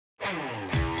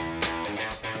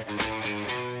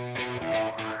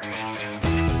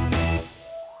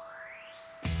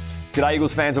G'day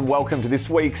Eagles fans and welcome to this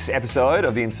week's episode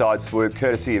of the Inside Swoop,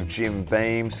 courtesy of Jim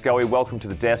Beam. Scully, welcome to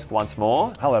the desk once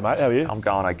more. Hello mate, how are you? I'm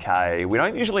going okay. We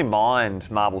don't usually mind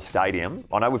Marvel Stadium.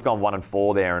 I know we've gone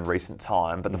 1-4 there in recent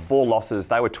time, but the 4 losses,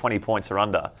 they were 20 points or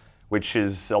under, which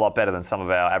is a lot better than some of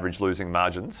our average losing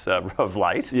margins of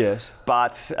late. Yes.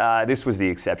 But this was the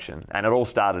exception, and it all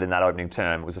started in that opening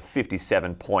term. It was a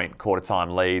 57-point quarter-time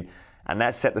lead, and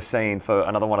that set the scene for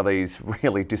another one of these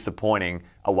really disappointing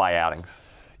away outings.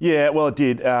 Yeah, well, it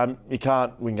did. You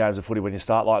can't win games of footy when you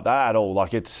start like that at all.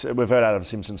 We've heard Adam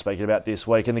Simpson speaking about this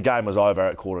week, and the game was over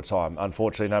at quarter time.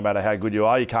 Unfortunately, no matter how good you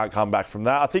are, you can't come back from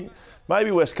that. I think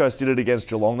maybe West Coast did it against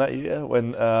Geelong that year,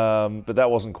 but that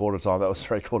wasn't quarter time. That was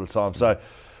three-quarter time. So,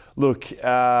 look,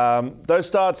 those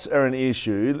starts are an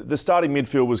issue. The starting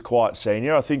midfield was quite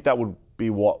senior. I think that would be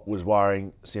what was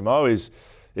worrying Simo is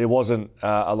it wasn't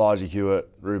Elijah Hewitt,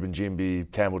 Ruben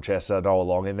Jimby, Campbell Chester, Noah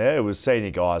Long in there. It was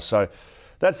senior guys. So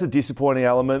that's the disappointing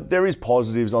element. There is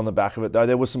positives on the back of it, though.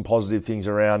 There were some positive things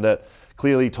around it.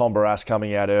 Clearly, Tom Barrass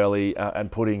coming out early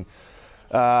and putting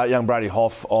young Brady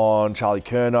Hoff on Charlie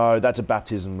Curnow. That's a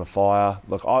baptism of fire.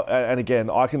 Look, I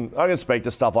can speak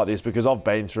to stuff like this because I've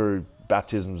been through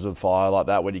baptisms of fire like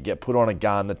that when you get put on a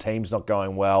gun, the team's not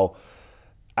going well.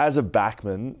 As a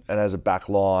backman and as a back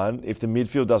line, if the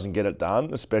midfield doesn't get it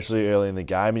done, especially early in the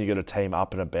game, and you've got a team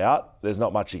up and about, there's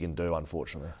not much you can do,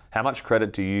 unfortunately. How much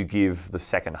credit do you give the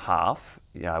second half,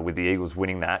 with the Eagles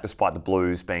winning that, despite the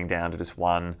Blues being down to just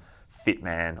one fit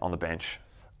man on the bench?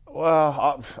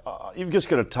 Well, you've just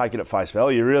got to take it at face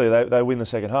value, really. They win the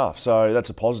second half, so that's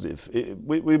a positive.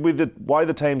 With the way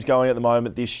the team's going at the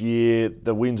moment this year,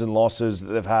 the wins and losses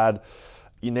that they've had,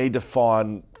 you need to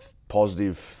find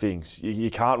positive things. You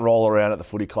can't roll around at the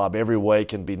footy club every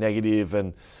week and be negative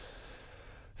and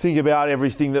think about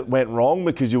everything that went wrong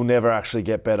because you'll never actually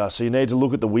get better. So you need to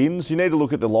look at the wins. You need to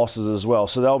look at the losses as well.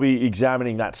 So they'll be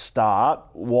examining that start.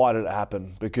 Why did it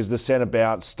happen? Because the centre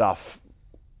bounce stuff,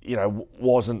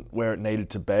 wasn't where it needed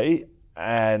to be.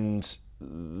 And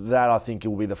that, I think,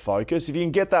 will be the focus. If you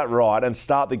can get that right and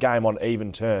start the game on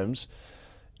even terms,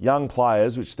 young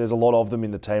players, which there's a lot of them in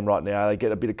the team right now, they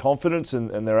get a bit of confidence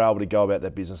and they're able to go about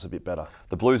their business a bit better.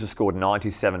 The Blues have scored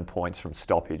 97 points from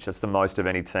stoppage. That's the most of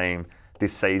any team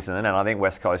this season, and I think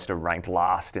West Coast are ranked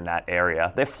last in that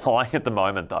area. They're flying at the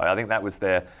moment, though. I think that was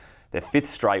their 5th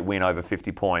straight win over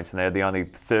 50 points, and they're the only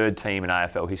 3rd team in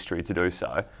AFL history to do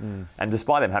so. And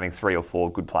despite them having 3 or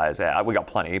 4 good players out, we got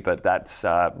plenty, but that's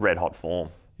red-hot form.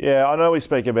 Yeah, I know we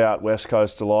speak about West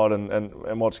Coast a lot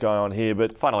and what's going on here,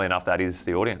 but funnily enough, that is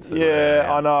the audience. Yeah,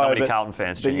 I know. Not many Carlton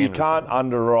fans. But you can't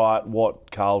underwrite what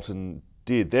Carlton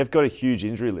did. They've got a huge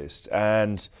injury list,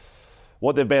 and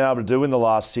what they've been able to do in the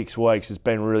last 6 weeks has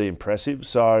been really impressive.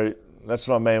 So that's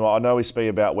what I mean. I know we speak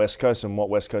about West Coast and what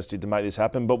West Coast did to make this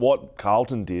happen, but what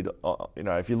Carlton did,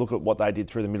 if you look at what they did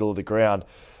through the middle of the ground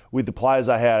with the players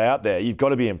they had out there, you've got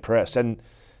to be impressed. And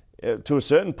to a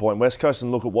certain point, West Coast can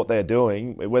look at what they're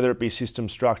doing, whether it be system,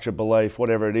 structure, belief,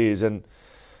 whatever it is, and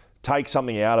take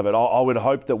something out of it. I would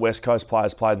hope that West Coast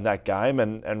players played in that game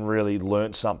and really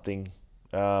learnt something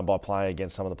by playing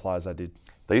against some of the players they did.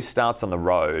 These starts on the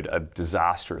road are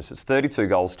disastrous. It's 32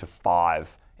 goals to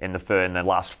 5 in the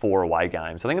last 4 away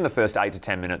games. I think in the first 8 to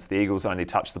 10 minutes, the Eagles only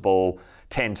touched the ball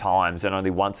 10 times and only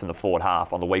once in the forward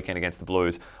half on the weekend against the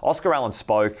Blues. Oscar Allen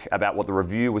spoke about what the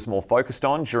review was more focused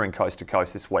on during Coast to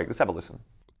Coast this week. Let's have a listen.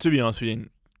 To be honest, we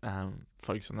didn't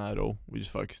focus on that at all. We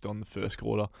just focused on the first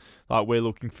quarter. We're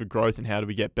looking for growth and how do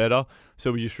we get better.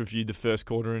 So we just reviewed the first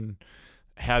quarter and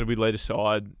how do we lead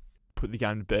aside, put the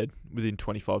game to bed within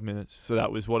 25 minutes. So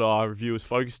that was what our review was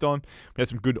focused on. We had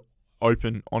some good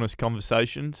open, honest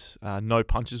conversations. No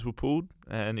punches were pulled,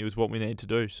 and it was what we needed to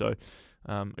do. So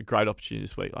a great opportunity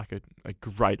this week, a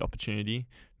great opportunity,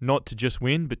 not to just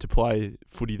win, but to play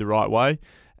footy the right way,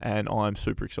 and I'm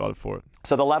super excited for it.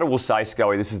 So the ladder will say,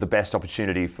 Scully, this is the best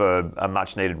opportunity for a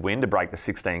much-needed win to break the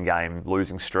 16-game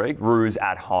losing streak. Roos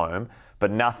at home,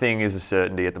 but nothing is a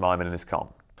certainty at the moment in this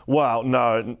comp. Well,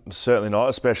 no, certainly not,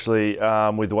 especially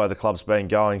with the way the club's been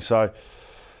going. So,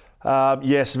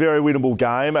 yes, very winnable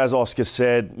game. As Oscar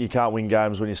said, you can't win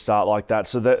games when you start like that.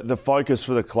 So the focus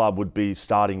for the club would be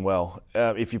starting well.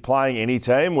 If you're playing any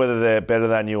team, whether they're better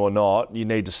than you or not, you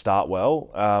need to start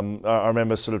well. I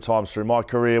remember sort of times through my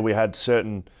career, we had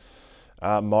certain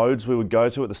modes we would go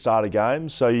to at the start of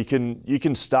games. So you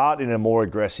can start in a more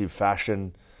aggressive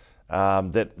fashion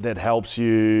that helps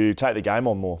you take the game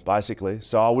on more, basically.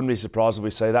 So I wouldn't be surprised if we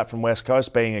see that from West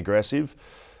Coast, being aggressive.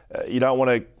 You don't want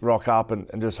to rock up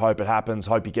and just hope it happens,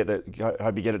 hope you get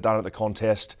it done at the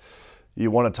contest.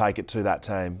 You want to take it to that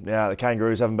team. Now, the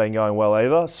Kangaroos haven't been going well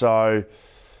either, so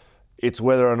it's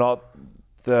whether or not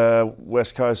the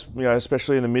West Coast,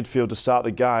 especially in the midfield to start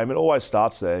the game, it always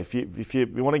starts there. If you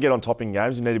want to get on top in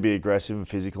games, you need to be aggressive and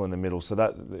physical in the middle. So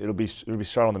that it'll be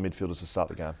straight on the midfielders to start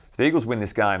the game. If the Eagles win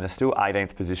this game, they're still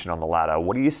 18th position on the ladder.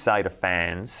 What do you say to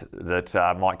fans that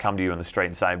might come to you in the street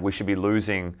and say we should be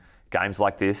losing games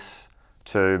like this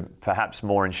to perhaps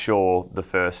more ensure the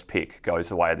first pick goes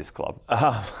the way of this club?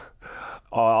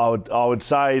 I would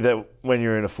say that when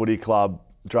you're in a footy club,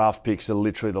 draft picks are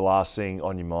literally the last thing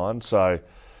on your mind. So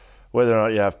whether or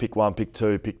not you have pick 1, pick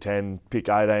 2, pick 10, pick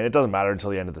 18, it doesn't matter until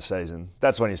the end of the season.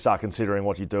 That's when you start considering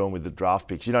what you're doing with the draft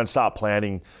picks. You don't start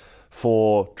planning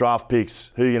for draft picks,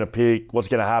 who you're going to pick, what's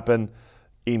going to happen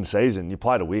in season. You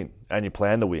play to win and you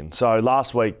plan to win. So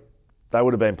last week, they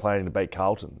would have been planning to beat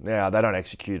Carlton. Now, they don't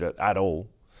execute it at all.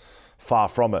 Far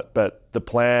from it. But the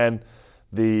plan,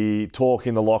 the talk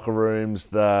in the locker rooms,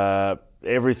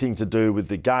 everything to do with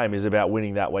the game is about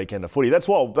winning that weekend of footy. That's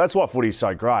why footy is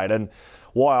so great, and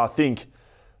why I think,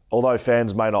 although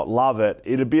fans may not love it,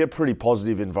 it'd be a pretty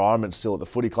positive environment still at the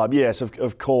footy club. Yes,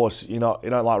 of course, you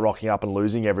don't like rocking up and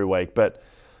losing every week, but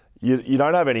you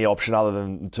don't have any option other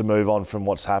than to move on from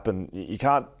what's happened. You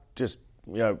can't just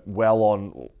well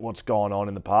on what's gone on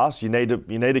in the past. You need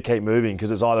to keep moving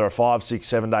because it's either a 5, 6,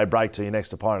 7 day break to your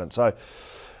next opponent. So.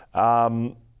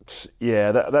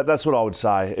 That's what I would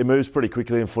say. It moves pretty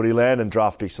quickly in footy land, and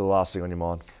draft picks are the last thing on your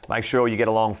mind. Make sure you get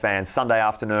along, fans. Sunday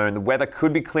afternoon, the weather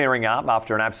could be clearing up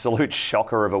after an absolute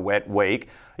shocker of a wet week.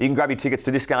 You can grab your tickets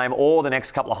to this game or the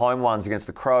next couple of home ones against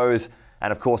the Crows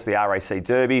and, of course, the RAC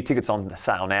Derby. Tickets on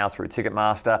sale now through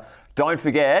Ticketmaster. Don't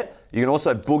forget, you can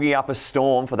also boogie up a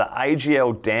storm for the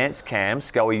AGL dance cam.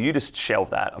 Scully, you just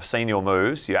shelved that. I've seen your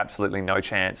moves. You absolutely no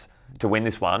chance to win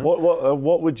this one.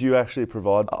 What would you actually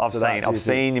provide? I've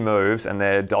seen your moves, and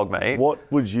they're dog meat. What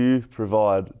would you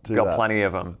provide to Got that? Plenty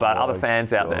of them. But other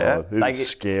fans out there, it's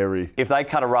scary. If they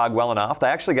cut a rug well enough, they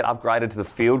actually get upgraded to the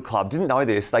field club. Didn't know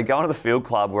this. They go into the field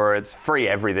club where it's free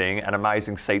everything and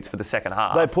amazing seats for the second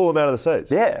half. They pull them out of the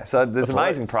seats. Yeah, so there's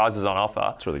amazing prizes on offer.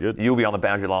 That's really good. You'll be on the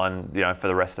boundary line, for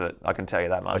the rest of it. I can tell you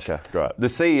that much. Okay, great. The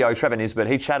CEO, Trevor Nisbet,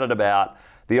 he chatted about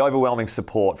the overwhelming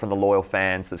support from the loyal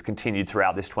fans that's continued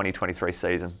throughout this 2023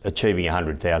 season. Achieving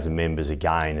 100,000 members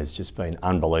again has just been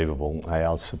unbelievable.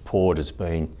 Our support has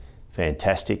been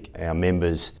fantastic. Our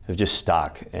members have just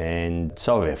stuck, and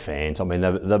so have our fans. I mean,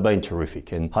 they've been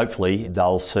terrific, and hopefully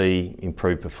they'll see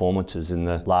improved performances in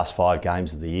the last 5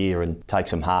 games of the year and take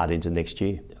some heart into next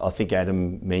year. I think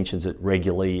Adam mentions it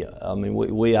regularly. I mean,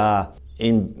 we are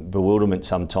in bewilderment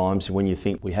sometimes when you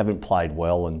think we haven't played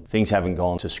well and things haven't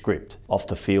gone to script off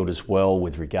the field as well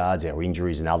with regards our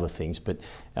injuries and other things, but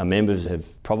our members have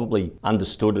probably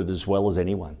understood it as well as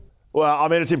anyone. Well, I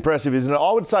mean, it's impressive, isn't it?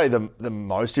 I would say the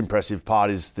most impressive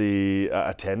part is the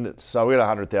attendance. So we got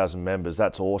 100,000 members.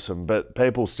 That's awesome. But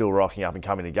people still rocking up and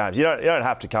coming to games. You don't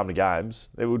have to come to games.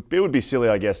 It would be silly,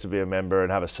 I guess, to be a member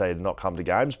and have a seat and not come to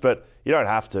games. But you don't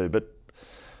have to. But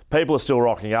people are still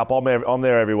rocking up. I'm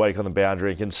there every week on the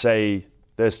boundary and can see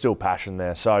there's still passion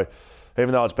there. So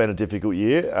even though it's been a difficult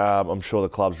year, I'm sure the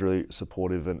club's really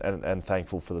supportive and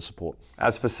thankful for the support.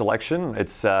 As for selection,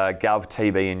 it's Gov,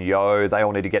 TB and Yo. They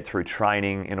all need to get through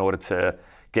training in order to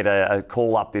get a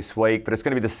call up this week, but it's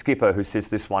going to be the skipper who sits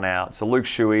this one out. So Luke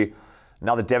Shuey,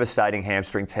 another devastating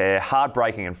hamstring tear,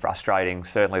 heartbreaking and frustrating,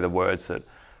 certainly the words that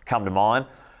come to mind.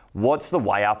 What's the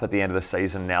way up at the end of the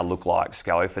season now look like,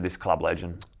 Scully, for this club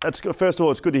legend? First of all,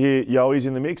 it's good to hear Yoey's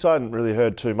in the mix. I hadn't really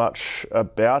heard too much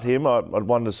about him. I'd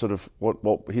wonder sort of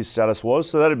what his status was.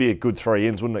 So that'd be a good 3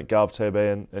 ins, wouldn't it, Gov,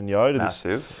 TB and Yo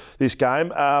to this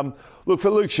game. Look, for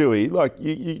Luke Shuey,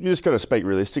 you just got to speak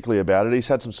realistically about it. He's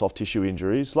had some soft tissue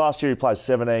injuries. Last year he played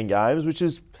 17 games, which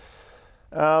is,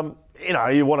 you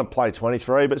want to play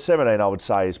 23, but 17 I would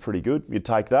say is pretty good. You'd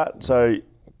take that. So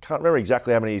can't remember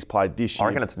exactly how many he's played this year. I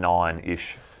reckon it's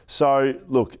 9-ish. So,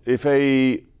 look, if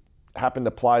he happened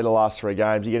to play the last 3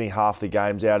 games, you're getting half the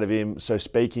games out of him. So,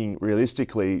 speaking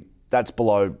realistically, that's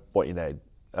below what you need.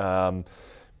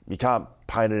 You can't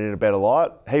paint it in a better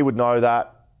light. He would know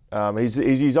that. He's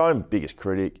his own biggest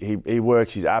critic. He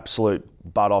works his absolute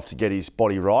butt off to get his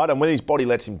body right. And when his body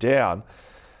lets him down,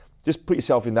 just put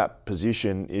yourself in that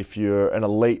position if you're an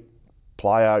elite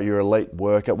player, you're an elite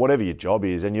worker, whatever your job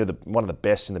is, and you're one of the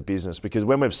best in the business. Because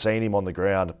when we've seen him on the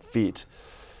ground fit,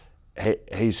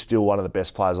 he's still one of the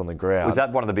best players on the ground. Was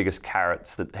that one of the biggest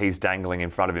carrots that he's dangling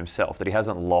in front of himself, that he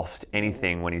hasn't lost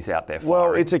anything when he's out there firing?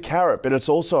 Well, it's a carrot, but it's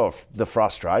also the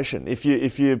frustration. If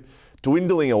you're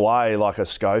dwindling away like a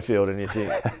Schofield and you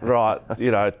think, right,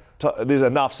 there's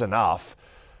enough's enough.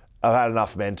 I've had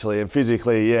enough mentally and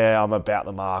physically, I'm about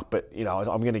the mark, but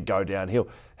I'm going to go downhill.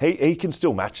 He can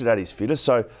still match it at his fittest.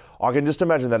 So I can just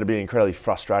imagine that would be an incredibly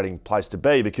frustrating place to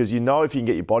be, because you know if you can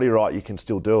get your body right, you can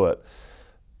still do it.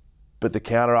 But the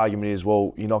counter argument is,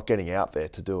 well, you're not getting out there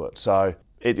to do it. So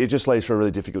it just leads to a really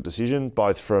difficult decision,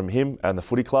 both from him and the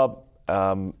footy club,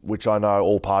 which I know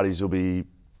all parties will be,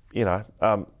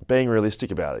 being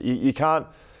realistic about it. You can't,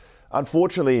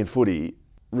 unfortunately in footy,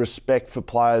 respect for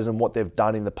players and what they've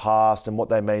done in the past and what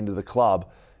they mean to the club,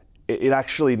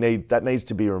 that needs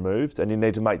to be removed, and you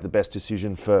need to make the best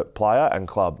decision for player and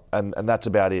club, and that's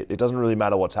about it. It doesn't really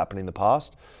matter what's happened in the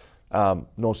past.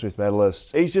 Norm Smith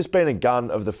medalist. He's just been a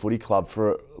gun of the footy club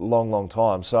for a long, long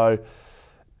time. So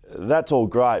that's all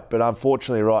great, but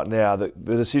unfortunately right now the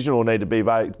decision will need to be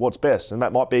what's best, and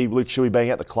that might be Luke Shuey being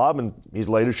at the club and his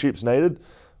leadership's needed,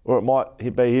 or it might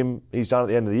be him, he's done at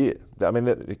the end of the year. I mean,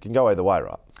 it can go either way,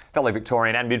 right? Fellow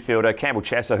Victorian and midfielder Campbell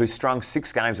Chesser, who strung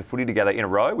 6 games of footy together in a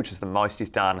row, which is the most he's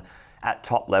done at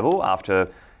top level after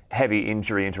heavy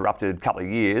injury interrupted couple of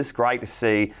years. Great to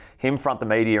see him front the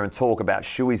media and talk about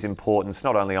Shuey's importance,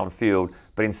 not only on field,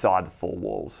 but inside the 4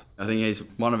 walls. I think he's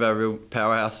one of our real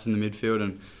powerhouses in the midfield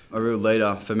and a real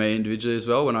leader for me individually as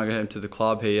well. When I got him to the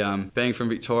club, he, being from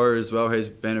Victoria as well, he's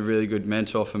been a really good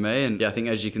mentor for me. And yeah, I think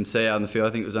as you can see out in the field, I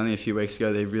think it was only a few weeks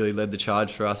ago that he really led the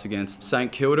charge for us against St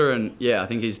Kilda. And yeah, I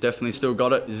think he's definitely still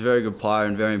got it. He's a very good player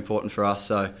and very important for us.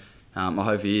 So I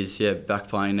hope he is, back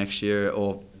playing next year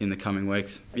or in the coming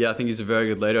weeks. Yeah, I think he's a very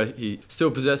good leader. He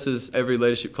still possesses every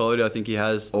leadership quality I think he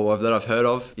has, or that I've heard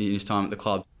of in his time at the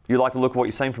club. You like to look at what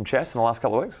you've seen from Chess in the last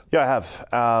couple of weeks? Yeah, I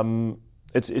have.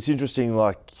 It's interesting.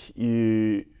 I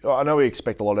know we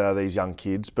expect a lot out of these young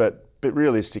kids, but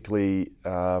realistically,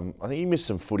 I think he missed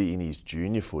some footy in his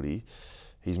junior footy.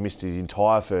 He's missed his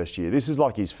entire first year. This is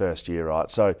like his first year, right?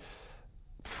 So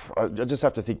I just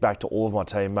have to think back to all of my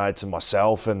teammates and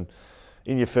myself, and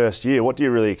in your first year, what do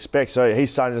you really expect? So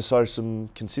he's starting to show some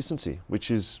consistency, which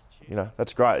is,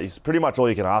 that's great. He's pretty much all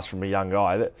you can ask from a young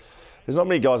guy. There's not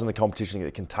many guys in the competition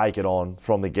that can take it on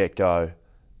from the get-go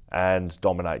and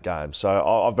dominate games. So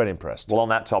I've been impressed. Well, on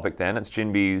that topic then, it's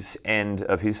Jinby's end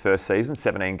of his first season,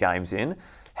 17 games in.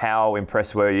 How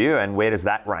impressed were you, and where does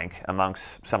that rank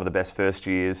amongst some of the best first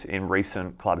years in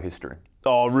recent club history?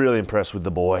 Oh, really impressed with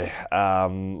the boy.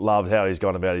 Loved how he's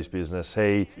gone about his business.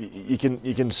 You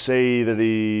can see that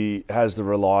he has the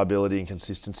reliability and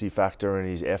consistency factor in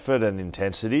his effort and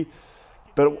intensity.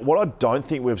 But what I don't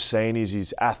think we've seen is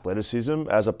his athleticism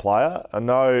as a player. I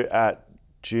know at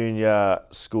junior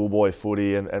schoolboy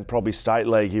footy and probably state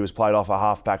league, he was played off a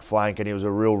half-back flank and he was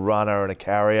a real runner and a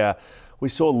carrier. We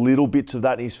saw little bits of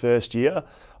that in his first year.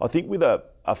 I think with a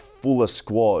fuller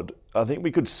squad, I think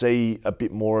we could see a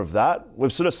bit more of that.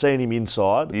 We've sort of seen him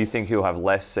inside. Do you think he'll have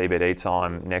less CBD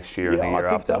time next year and the year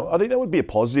after? I think that would be a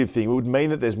positive thing. It would mean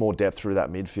that there's more depth through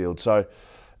that midfield. So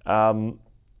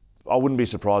I wouldn't be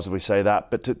surprised if we see that.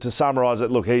 But to summarise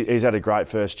it, look, he's had a great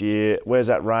first year. Where's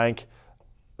that rank?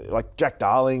 Like Jack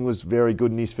Darling was very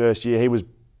good in his first year.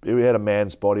 He had a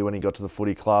man's body when he got to the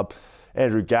footy club.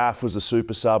 Andrew Gaff was a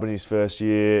super sub in his first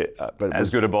year.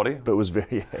 Good a body? But was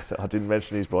very, I didn't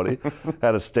mention his body.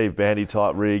 Had a Steve Bandy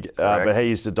type rig. But he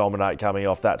used to dominate coming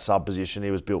off that sub position. He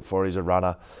was built for it. He's a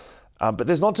runner. But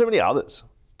there's not too many others,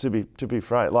 to be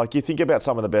frank. Like you think about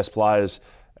some of the best players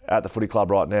at the footy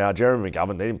club right now. Jeremy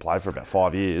McGovern, he didn't play for about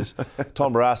 5 years.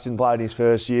 Tom Barras didn't play in his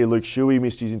first year. Luke Shuey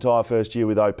missed his entire first year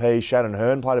with OP. Shannon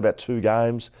Hearn played about 2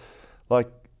 games.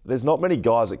 There's not many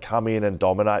guys that come in and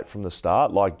dominate from the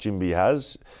start like Jimby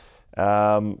has.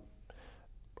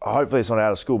 Hopefully it's not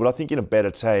out of school, but I think in a better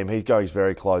team, he goes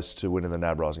very close to winning the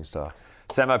NAB Rising Star.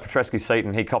 Samo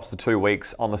Petrescu-Seaton, he cops the 2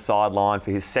 weeks on the sideline for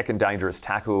his second dangerous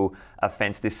tackle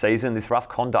offence this season. This rough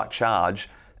conduct charge,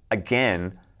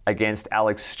 again, against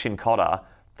Alex Chincotta,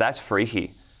 that's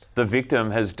freaky. The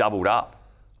victim has doubled up.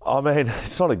 I mean,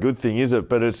 it's not a good thing, is it?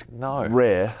 But it's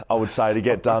rare, I would say, to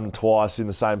get done twice in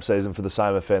the same season for the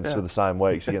same offence for the same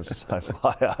weeks against the same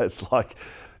player. It's like,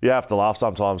 you have to laugh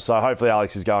sometimes. So hopefully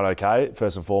Alex is going okay,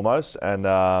 first and foremost. And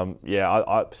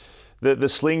the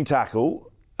sling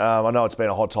tackle, I know it's been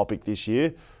a hot topic this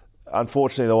year.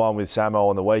 Unfortunately, the one with Samo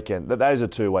on the weekend, that is a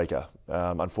 2-weeker.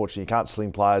 Unfortunately, you can't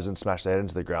sling players and smash their head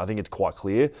into the ground. I think it's quite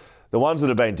clear. The ones that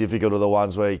have been difficult are the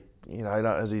ones where,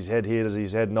 has his head here, does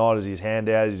his head not, is his hand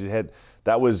out, is his head...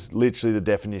 That was literally the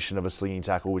definition of a slinging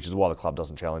tackle, which is why the club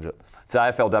doesn't challenge it. It's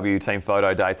AFLW team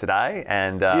photo day today,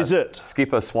 and is it?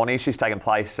 Skipper Swanee, she's taken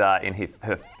place in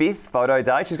her 5th photo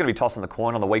day. She's going to be tossing the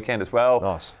coin on the weekend as well.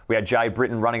 Nice. We had Jay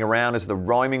Britton running around as the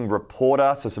roaming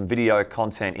reporter, so some video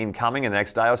content incoming in the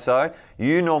next day or so.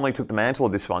 You normally took the mantle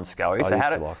of this one, Scully. So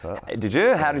like that. Did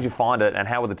you? How did you find it, and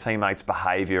how were the teammates'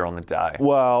 behaviour on the day?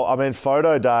 Well, I mean,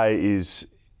 photo day is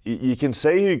you can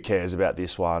see who cares about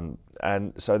this one.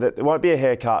 And so there won't be a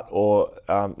haircut or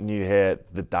new hair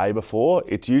the day before.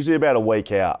 It's usually about a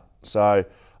week out. So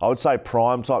I would say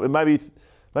prime time, maybe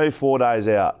 4 days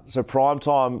out. So prime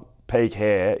time peak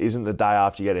hair isn't the day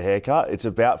after you get a haircut. It's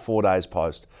about 4 days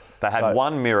post. They had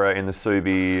one mirror in the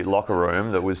Subi locker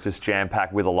room that was just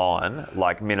jam-packed with a line,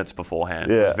 like minutes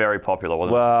beforehand. It was very popular,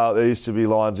 wasn't it? Well, there used to be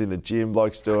lines in the gym,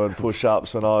 blokes doing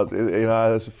push-ups when I was,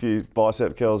 there's a few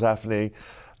bicep curls happening.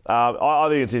 I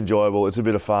think it's enjoyable. It's a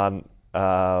bit of fun.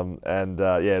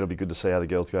 It'll be good to see how the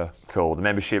girls go. Cool. The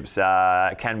memberships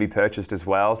can be purchased as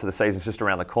well. So the season's just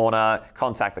around the corner.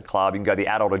 Contact the club. You can go the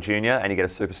adult or junior and you get a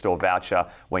Superstore voucher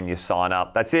when you sign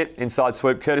up. That's it. Inside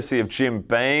Swoop, courtesy of Jim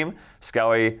Beam.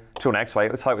 Scully, till next week.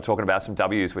 Let's hope we're talking about some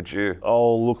W's with you.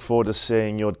 I'll look forward to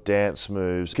seeing your dance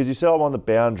moves. Because you said I'm on the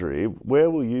boundary. Where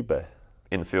will you be?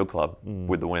 In the field club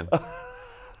with the win.